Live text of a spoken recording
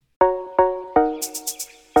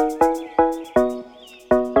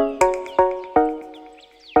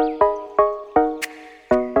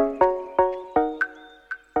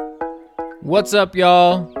What's up,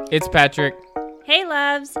 y'all? It's Patrick. Hey,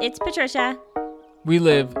 loves. It's Patricia. We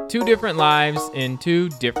live two different lives in two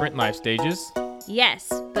different life stages.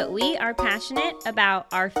 Yes, but we are passionate about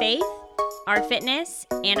our faith, our fitness,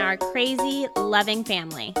 and our crazy, loving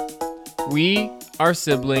family. We are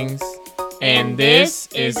siblings, and this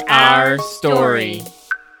is our story.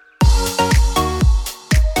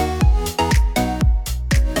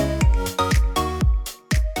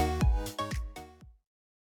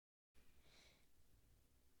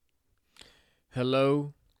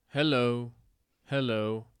 Hello, hello,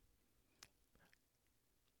 hello.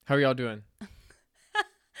 How are y'all doing?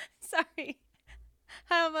 Sorry.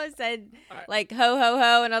 I almost said like ho ho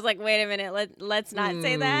ho, and I was like, wait a minute, let's not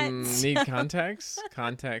say that. Need context?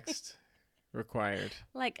 Context required.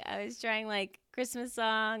 Like I was trying like Christmas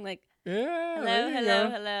song, like Yeah.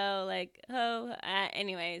 hello, like ho.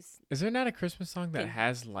 Anyways. Is there not a Christmas song that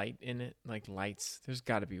has light in it? Like lights? There's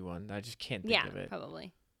got to be one. I just can't think of it. Yeah,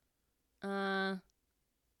 probably.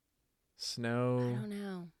 Snow. I don't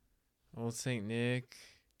know. Old Saint Nick.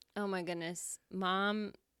 Oh my goodness,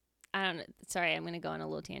 Mom. I don't know. Sorry, I'm going to go on a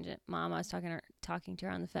little tangent. Mom, I was talking to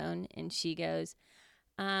her on the phone, and she goes,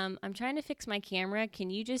 I'm trying to fix my camera.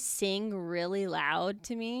 Can you just sing really loud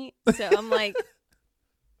to me? So I'm like,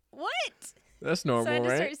 what? That's normal, so I just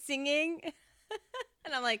right? start singing,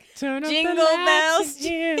 and I'm like, Turn up jingle the lights bells,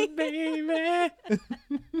 again, baby.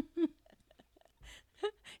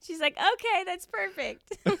 She's like, okay, that's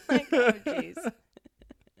perfect. I'm like, oh, jeez.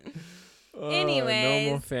 Anyways.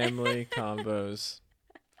 Normal family combos.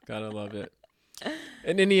 Gotta love it.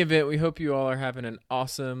 In any event, we hope you all are having an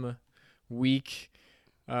awesome week.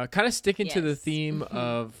 Kind of sticking to the theme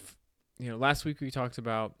of, last week we talked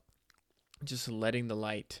about just letting the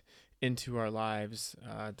light into our lives.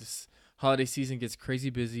 This holiday season gets crazy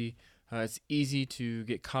busy. It's easy to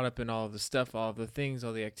get caught up in all of the stuff, all of the things,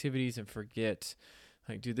 all the activities, and forget,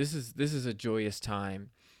 like, dude, this is a joyous time.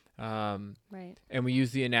 Right. And we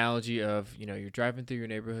use the analogy of, you're driving through your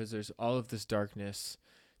neighborhoods. There's all of this darkness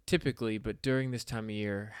typically, but during this time of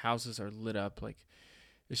year, houses are lit up. Like,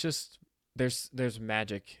 it's just, there's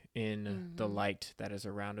magic in the light that is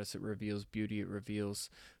around us. It reveals beauty. It reveals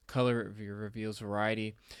color. It reveals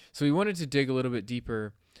variety. So we wanted to dig a little bit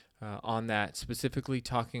deeper on that, specifically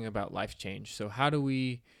talking about life change. So how do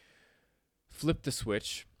we flip the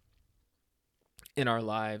switch in our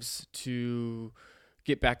lives to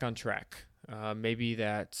get back on track? Maybe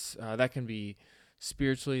that can be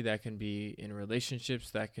spiritually, that can be in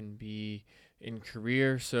relationships, that can be in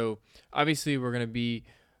career. So obviously we're going to be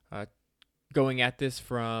going at this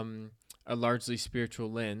from a largely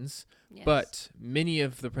spiritual lens, but many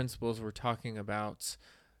of the principles we're talking about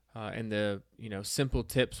and the simple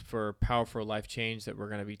tips for powerful life change that we're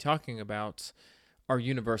going to be talking about are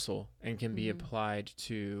universal and can be applied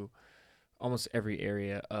to almost every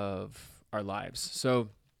area of our lives. So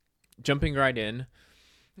jumping right in,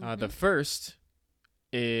 the first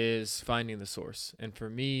is finding the source. And for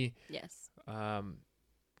me,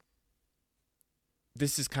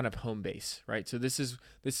 this is kind of home base, right? So this is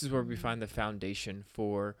where we find the foundation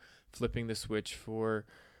for flipping the switch, for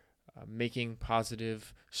making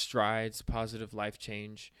positive strides, positive life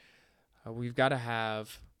change. We've got to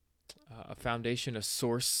have a foundation, a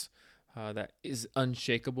source that is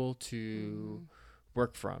unshakable to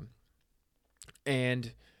work from.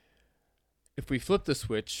 And if we flip the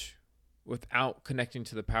switch without connecting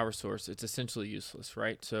to the power source, it's essentially useless,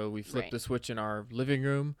 right? So we flip the switch in our living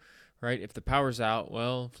room, right? If the power's out,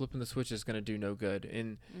 well, flipping the switch is going to do no good.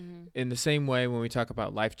 And in the same way, when we talk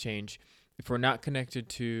about life change, if we're not connected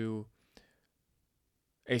to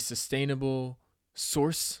a sustainable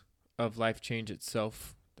source of life change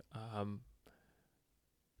itself,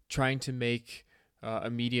 trying to make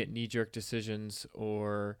immediate knee-jerk decisions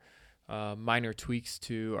or minor tweaks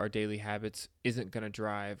to our daily habits isn't going to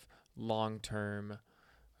drive long-term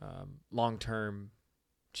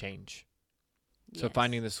change. So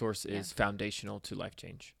finding the source is foundational to life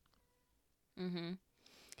change.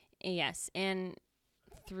 Yes, and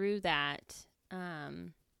through that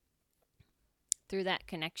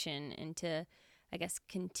connection and to, I guess,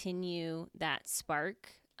 continue that spark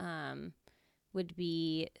would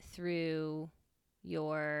be through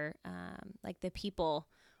your like the people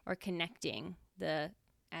or connecting the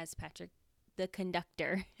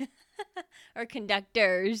conductor or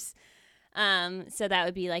conductors. So that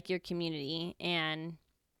would be like your community. And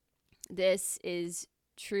this is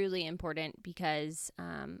truly important because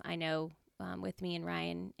I know with me and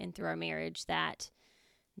Ryan and through our marriage that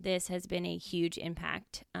this has been a huge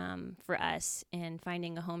impact for us in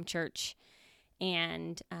finding a home church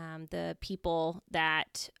and the people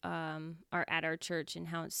that are at our church and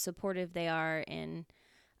how supportive they are, and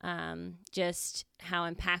just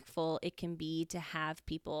how impactful it can be to have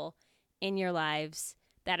people in your lives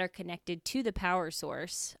that are connected to the power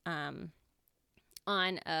source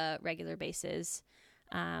on a regular basis,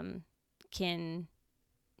 can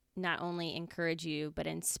not only encourage you, but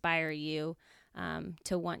inspire you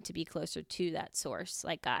to want to be closer to that source,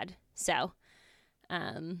 like God. So,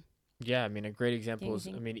 yeah, I mean, a great example is,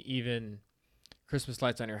 even Christmas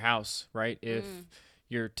lights on your house, right? If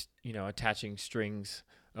you're, attaching strings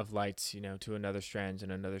of lights, to another strand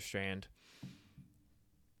and another strand.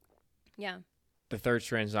 Yeah. The third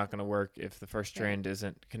strand's not going to work if the first strand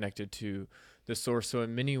isn't connected to the source. So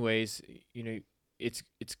in many ways, it's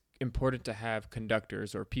important to have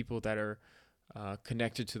conductors or people that are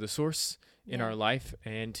connected to the source in our life,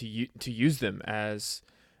 and to use them as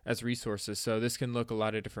resources. So this can look a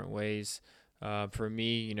lot of different ways. For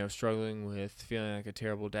me, struggling with feeling like a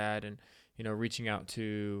terrible dad, and reaching out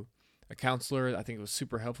to a counselor, I think it was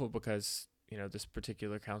super helpful because this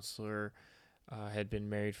particular counselor had been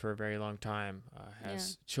married for a very long time,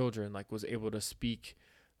 has children, was able to speak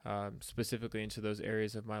specifically into those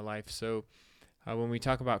areas of my life. So when we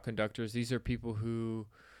talk about conductors, these are people who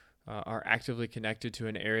are actively connected to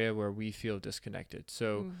an area where we feel disconnected.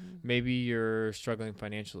 So maybe you're struggling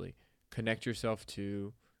financially. Connect yourself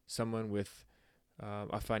to someone with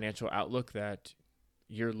a financial outlook that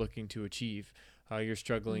you're looking to achieve. You're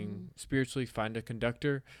struggling spiritually, find a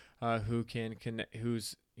conductor who can connect,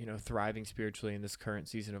 who's thriving spiritually in this current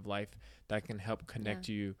season of life, that can help connect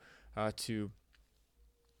you to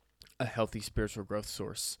a healthy spiritual growth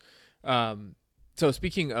source. So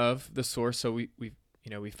speaking of the source, so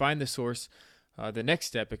we find the source. The next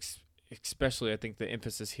step, especially I think the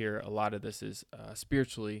emphasis here, a lot of this is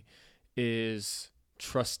spiritually, is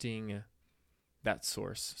trusting that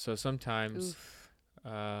source. So sometimes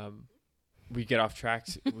we get off track,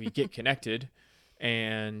 we get connected,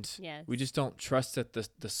 and we just don't trust that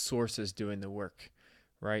the source is doing the work,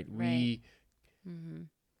 right? We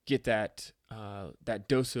get that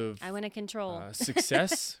dose of I want to control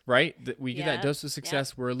success, right? We get that dose of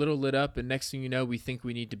success. We're a little lit up, and next thing you know, we think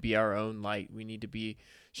we need to be our own light. We need to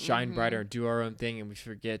shine brighter, do our own thing, and we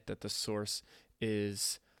forget that the source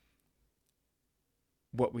is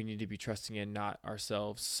what we need to be trusting in, not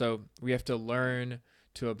ourselves. So we have to learn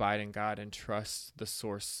to abide in God and trust the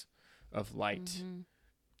source of light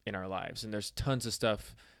in our lives. And there's tons of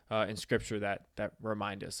stuff in Scripture that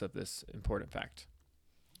remind us of this important fact.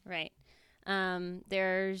 Right.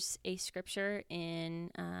 There's a scripture in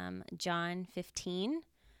John 15,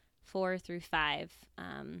 4-5,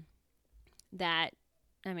 that,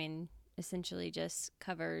 essentially just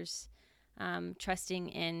covers trusting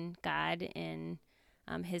in God and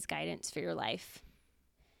his guidance for your life.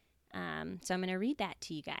 So I'm going to read that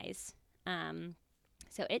to you guys.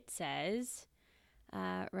 So it says,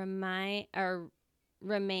 remain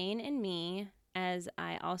in me as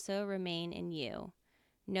I also remain in you.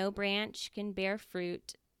 No branch can bear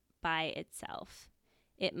fruit by itself.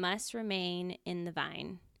 It must remain in the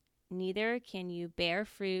vine. Neither can you bear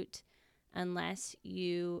fruit unless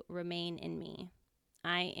you remain in me.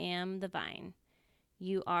 I am the vine.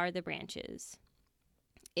 You are the branches.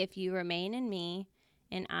 If you remain in me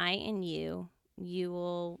and I in you, you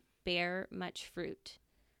will bear much fruit.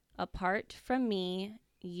 Apart from me,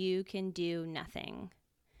 you can do nothing.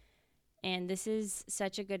 And this is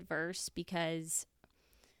such a good verse because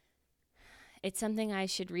it's something I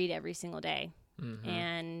should read every single day.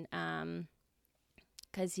 And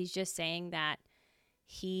because he's just saying that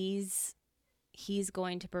he's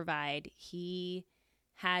going to provide. He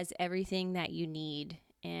has everything that you need.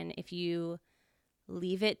 And if you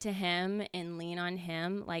leave it to him and lean on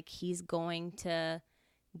him, he's going to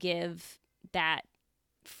give that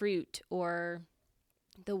fruit or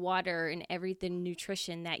the water and everything,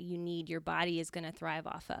 nutrition that you need, your body is going to thrive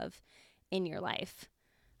off of in your life.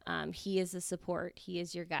 He is the support. He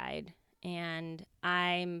is your guide. And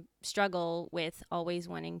I struggle with always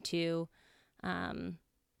wanting to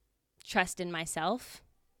trust in myself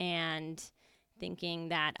and thinking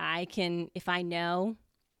that I can, if I know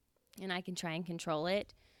and I can try and control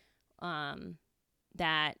it,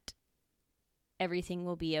 that everything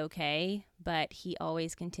will be okay. But he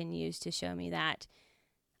always continues to show me that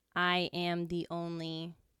I am the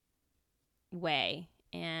only way.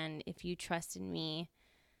 And if you trust in me,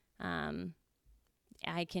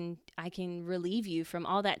 I can relieve you from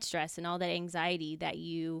all that stress and all that anxiety that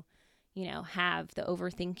you have, the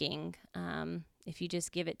overthinking, if you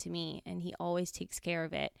just give it to me. And he always takes care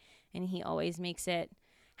of it, and he always makes it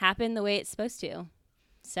happen the way it's supposed to.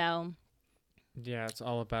 So Yeah, it's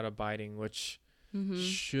all about abiding, which Mm-hmm.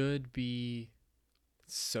 should be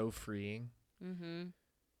so freeing. Mm-hmm.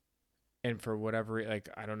 And for whatever, like,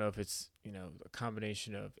 I don't know if it's, a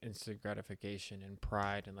combination of instant gratification and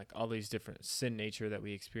pride and like all these different sin nature that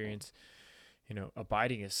we experience,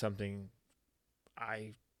 abiding is something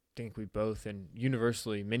I think we both and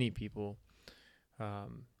universally many people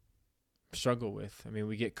um, struggle with. I mean,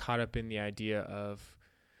 we get caught up in the idea of,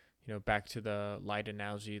 back to the light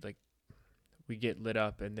analogy, like we get lit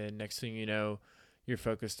up, and then next thing you know, you're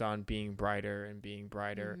focused on being brighter and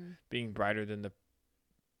Mm-hmm. being brighter than the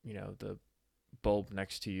bulb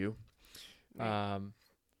next to you. Right.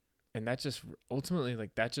 And that just ultimately,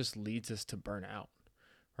 like, that just leads us to burnout,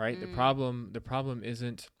 right? Mm. The problem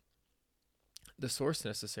isn't the source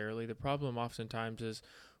necessarily. The problem oftentimes is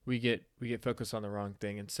we get focused on the wrong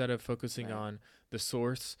thing. Instead of focusing Right. on the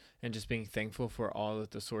source and just being thankful for all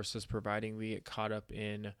that the source is providing, we get caught up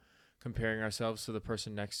in comparing ourselves to the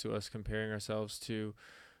person next to us, comparing ourselves to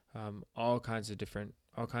all kinds of different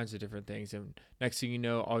things. And next thing you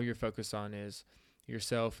know, all you're focused on is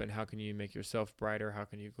yourself and how can you make yourself brighter, how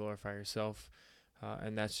can you glorify yourself,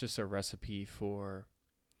 and that's just a recipe for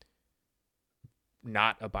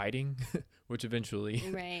not abiding, which eventually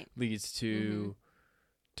Right. leads Mm-hmm.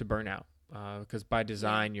 to burnout. Because by Yeah.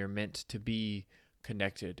 design, you're meant to be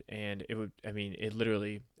connected, and it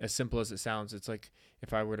literally, as simple as it sounds, it's like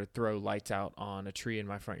if I were to throw lights out on a tree in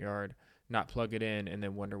my front yard, not plug it in, and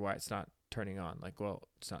then wonder why it's not turning on. Like, well,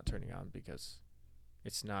 it's not turning on because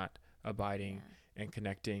it's not abiding Yeah. and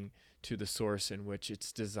connecting to the source in which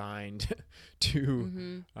it's designed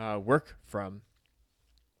to Mm-hmm. work from.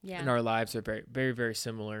 And Yeah. our lives are very, very,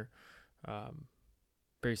 um,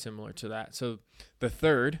 very similar to that. So the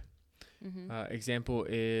third Mm-hmm. example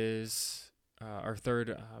is our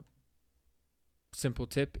third simple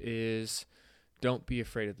tip is don't be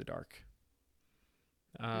afraid of the dark.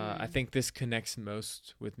 I Mm. think this connects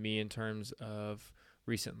most with me in terms of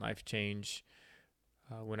recent life change.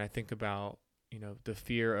 When I think about the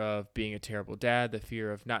fear of being a terrible dad, the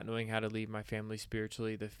fear of not knowing how to lead my family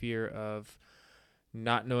spiritually, the fear of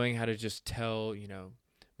not knowing how to just tell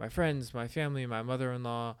my friends, my family, my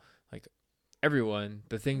mother-in-law, like everyone,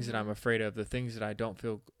 the things that I'm Mm-hmm. afraid of, the things that I don't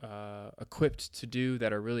feel equipped to do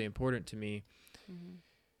that are really important to me. Mm-hmm.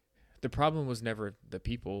 The problem was never the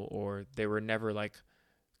people, or they were never like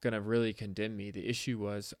gonna really condemn me. The issue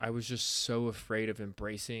was I was just so afraid of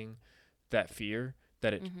embracing that fear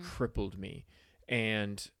that it Mm-hmm. crippled me.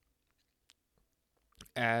 And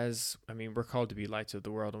we're called to be lights of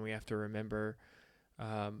the world, and we have to remember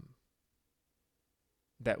um,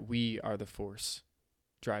 that we are the force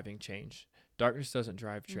driving change. Darkness doesn't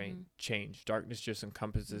drive Mm-hmm. change. Darkness just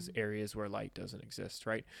encompasses Mm-hmm. areas where light doesn't exist,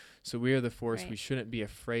 right? So we are the force. We Right. shouldn't be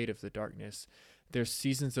afraid of the darkness. There's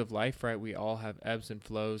seasons of life, right? We all have ebbs and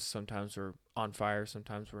flows. Sometimes we're on fire,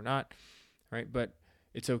 sometimes we're not, right? But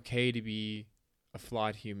it's okay to be a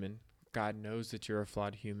flawed human. God knows that you're a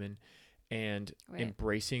flawed human. And Right.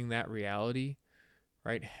 embracing that reality,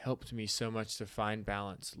 right, helped me so much to find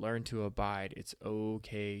balance, learn to abide. It's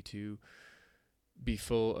okay to be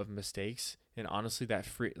full of mistakes. And honestly, that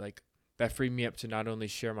freed me up to not only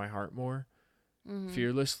share my heart more Mm-hmm.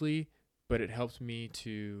 fearlessly, but it helped me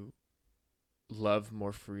to love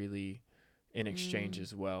more freely in exchange Mm.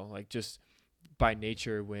 as well. Like, just by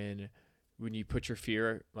nature, when you put your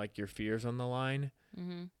fears on the line,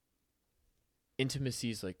 Mm-hmm. intimacy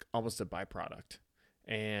is like almost a byproduct,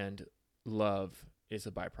 and love is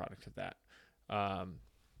a byproduct of that. Um,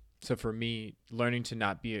 so for me, learning to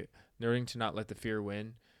not let the fear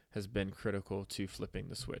win has been critical to flipping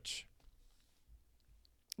the switch.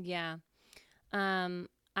 Yeah.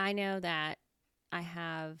 I know that I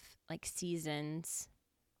have like seasons,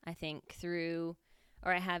 I think, or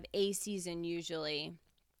I have a season usually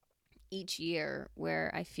each year where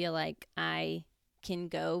I feel like I can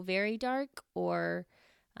go very dark or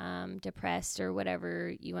depressed or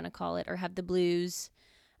whatever you want to call it, or have the blues.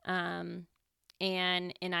 Um,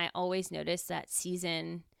 and I always notice that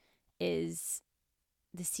season is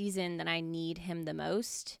the season that I need him the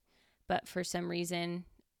most. But for some reason,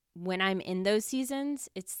 when I'm in those seasons,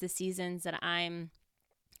 it's the seasons that I'm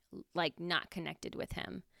like not connected with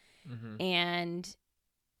him. Mm-hmm. And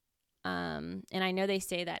and I know they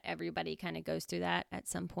say that everybody kind of goes through that at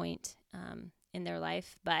some point in their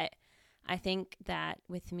life, but I think that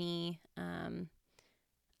with me,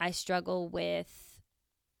 I struggle with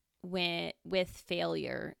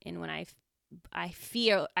failure, and when I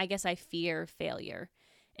guess I fear failure,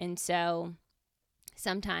 and so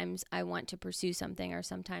sometimes I want to pursue something or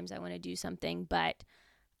sometimes I want to do something, but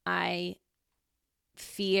I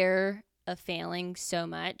fear of failing so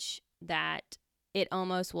much that it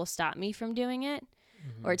almost will stop me from doing it.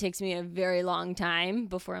 Mm-hmm. Or it takes me a very long time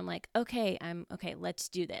before I'm like, okay, let's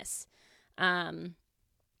do this. But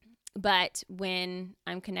when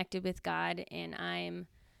I'm connected with God and I'm,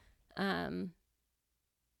 I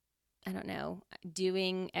don't know,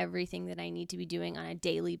 doing everything that I need to be doing on a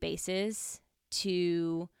daily basis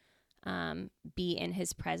to be in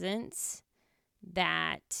his presence,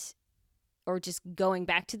 or just going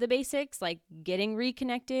back to the basics, like getting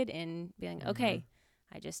reconnected and being, okay,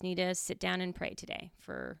 I just need to sit down and pray today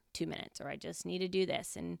for 2 minutes, or I just need to do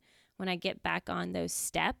this. And when I get back on those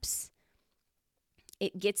steps,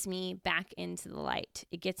 it gets me back into the light.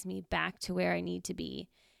 It gets me back to where I need to be.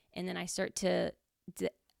 And then I start to,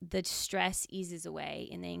 the stress eases away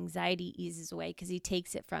and the anxiety eases away because he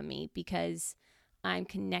takes it from me, because I'm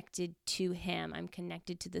connected to him. I'm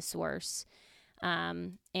connected to the source.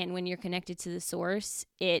 And when you're connected to the source,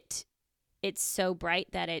 it's so bright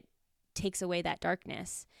that it takes away that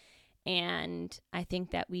darkness. And I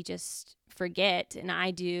think that we just forget, and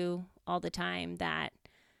I do all the time, that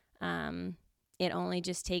it only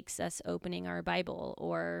just takes us opening our Bible,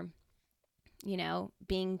 or,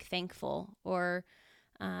 being thankful, or,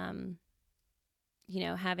 having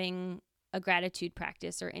a gratitude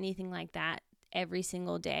practice or anything like that every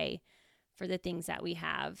single day for the things that we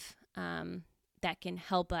have that can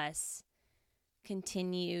help us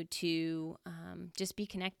continue to just be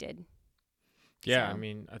connected. Yeah, So. I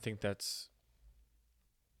mean, I think that's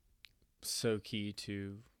so key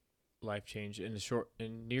to life change in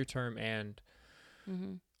near term and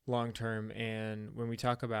long term. And when we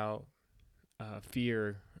talk about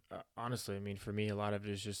fear, honestly, I mean, for me, a lot of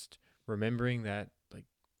it is just remembering that, like,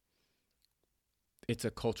 it's a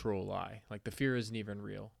cultural lie. Like, the fear isn't even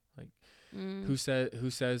real. Like, who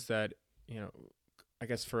says that? I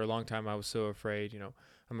guess for a long time I was so afraid.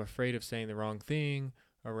 I'm afraid of saying the wrong thing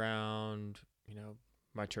around,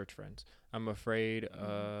 my church friends. I'm afraid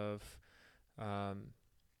of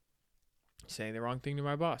saying the wrong thing to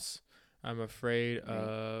my boss. I'm afraid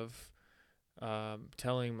of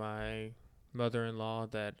telling my mother-in-law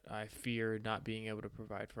that I fear not being able to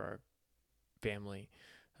provide for our family,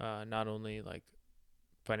 not only like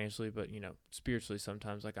financially, but spiritually.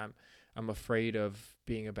 Sometimes, like, I'm afraid of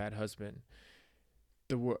being a bad husband.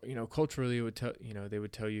 Culturally, they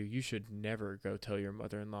would tell you should never go tell your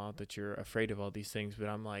mother-in-law that you're afraid of all these things. But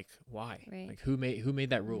I'm like, why? Right. Like, who made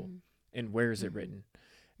that rule, and where is it written?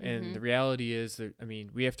 And the reality is that, I mean,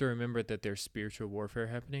 we have to remember that there's spiritual warfare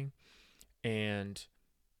happening, and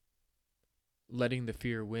letting the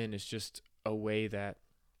fear win is just a way that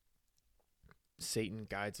Satan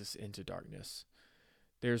guides us into darkness.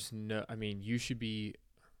 You should be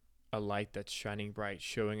a light that's shining bright,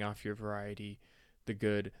 showing off your variety, the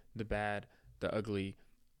good, the bad, the ugly.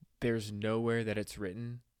 There's nowhere that it's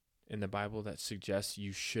written in the Bible that suggests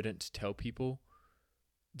you shouldn't tell people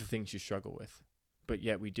the things you struggle with, but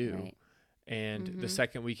yet we do. Right. And the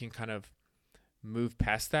second we can kind of move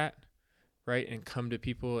past that, right, and come to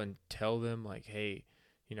people and tell them, like, hey,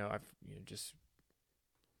 just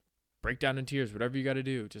break down in tears, whatever you got to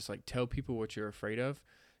do, just like tell people what you're afraid of.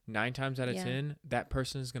 9 times out of 10, that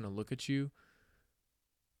person is going to look at you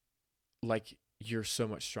like you're so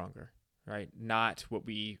much stronger, right? Not what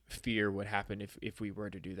we fear would happen if we were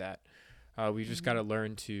to do that. We just got to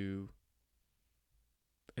learn to,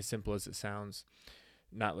 as simple as it sounds,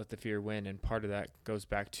 not let the fear win. And part of that goes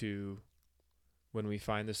back to when we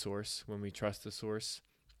find the source, when we trust the source.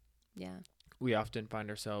 Yeah. We often find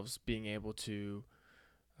ourselves being able to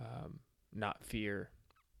not fear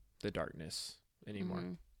the darkness anymore.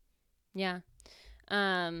 Yeah.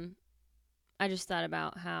 I just thought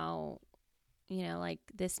about how, like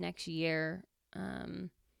this next year,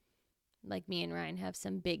 like me and Ryan have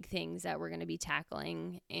some big things that we're going to be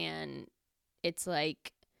tackling. And it's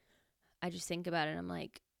like, I just think about it. I'm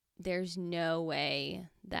like, there's no way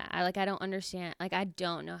that I don't understand. Like, I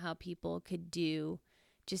don't know how people could do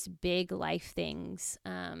just big life things,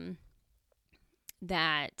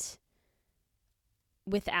 that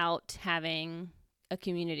without having a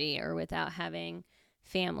community, or without having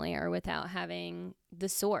family, or without having the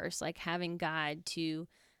source, like having God to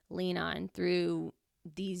lean on through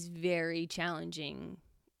these very challenging,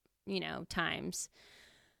 times.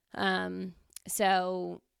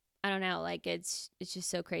 So I don't know, like it's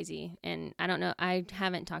just so crazy. And I don't know, I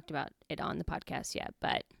haven't talked about it on the podcast yet,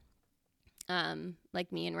 but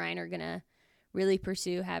like me and Ryan are gonna really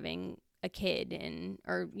pursue having a kid,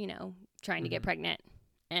 or trying to get pregnant.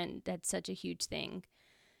 And that's such a huge thing.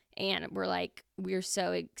 And we're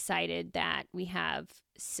so excited that we have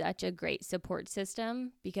such a great support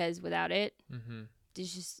system, because without it,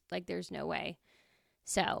 there's just there's no way.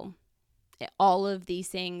 So all of these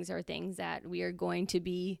things are things that we are going to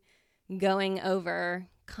be going over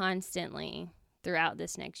constantly throughout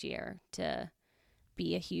this next year to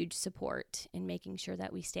be a huge support in making sure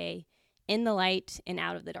that we stay in the light and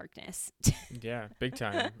out of the darkness. Yeah, big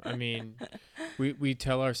time. I mean, we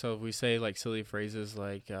tell ourselves, we say like silly phrases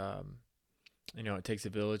like, it takes a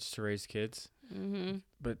village to raise kids. Mm-hmm.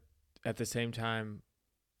 But at the same time,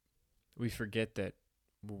 we forget that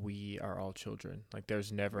we are all children. Like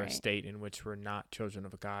there's never a state in which we're not children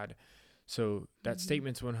of a God. So that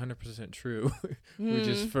statement's 100% true. We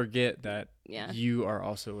just forget that you are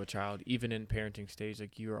also a child, even in parenting stage.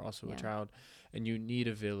 Like you are also a child, and you need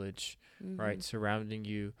a village, right? Surrounding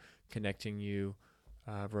you, connecting you,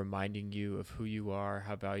 reminding you of who you are,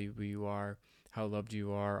 how valuable you are, how loved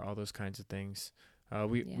you are, all those kinds of things.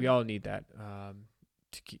 We all need that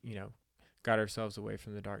to guide ourselves away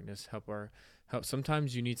from the darkness. Help.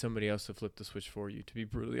 Sometimes you need somebody else to flip the switch for you. To be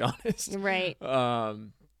brutally honest, right?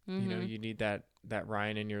 You need that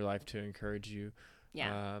Ryan in your life to encourage you.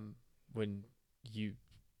 Yeah. When you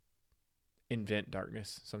invent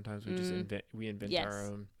darkness, sometimes we just invent our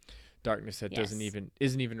own darkness that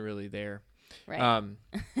isn't even really there. Right.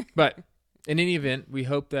 But in any event, we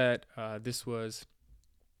hope that this was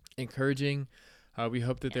encouraging. We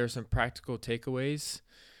hope that there are some practical takeaways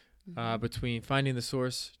between finding the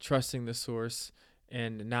source, trusting the source,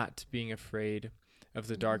 and not being afraid of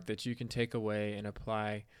the dark that you can take away and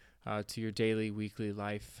apply to your daily, weekly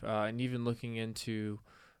life, and even looking into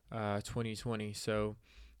 2020. So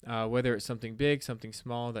whether it's something big, something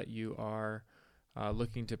small that you are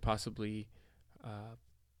looking to possibly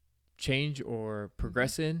change or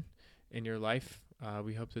progress in your life,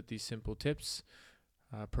 we hope that these simple tips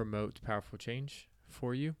promote powerful change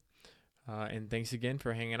for you. And thanks again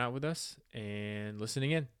for hanging out with us and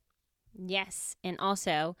listening in. Yes. And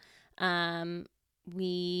also,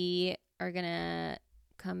 we are going to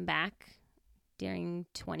come back during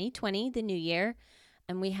 2020, the new year,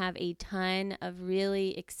 and we have a ton of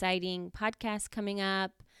really exciting podcasts coming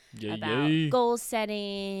up about goal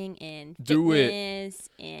setting and fitness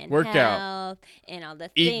and workout, health and all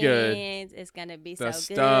the eat things. Good. It's going to be the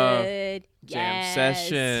so stuff. Good. Jam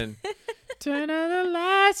session. Turn on the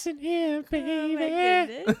lights in here,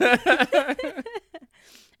 baby. Oh,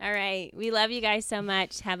 all right. We love you guys so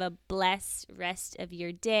much. Have a blessed rest of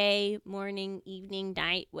your day, morning, evening,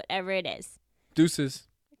 night, whatever it is. Deuces.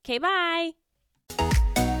 Okay, bye.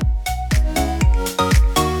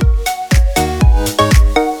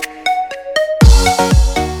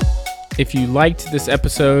 If you liked this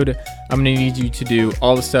episode, I'm going to need you to do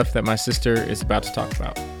all the stuff that my sister is about to talk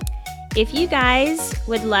about. If you guys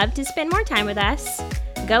would love to spend more time with us,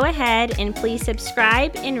 go ahead and please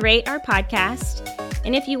subscribe and rate our podcast.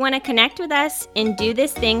 And if you want to connect with us and do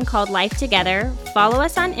this thing called Life Together, follow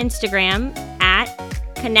us on Instagram at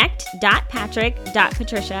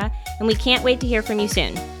connect.patrick.patricia. And we can't wait to hear from you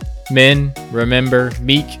soon. Men, remember,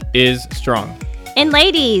 meek is strong. And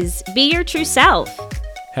ladies, be your true self.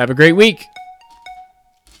 Have a great week.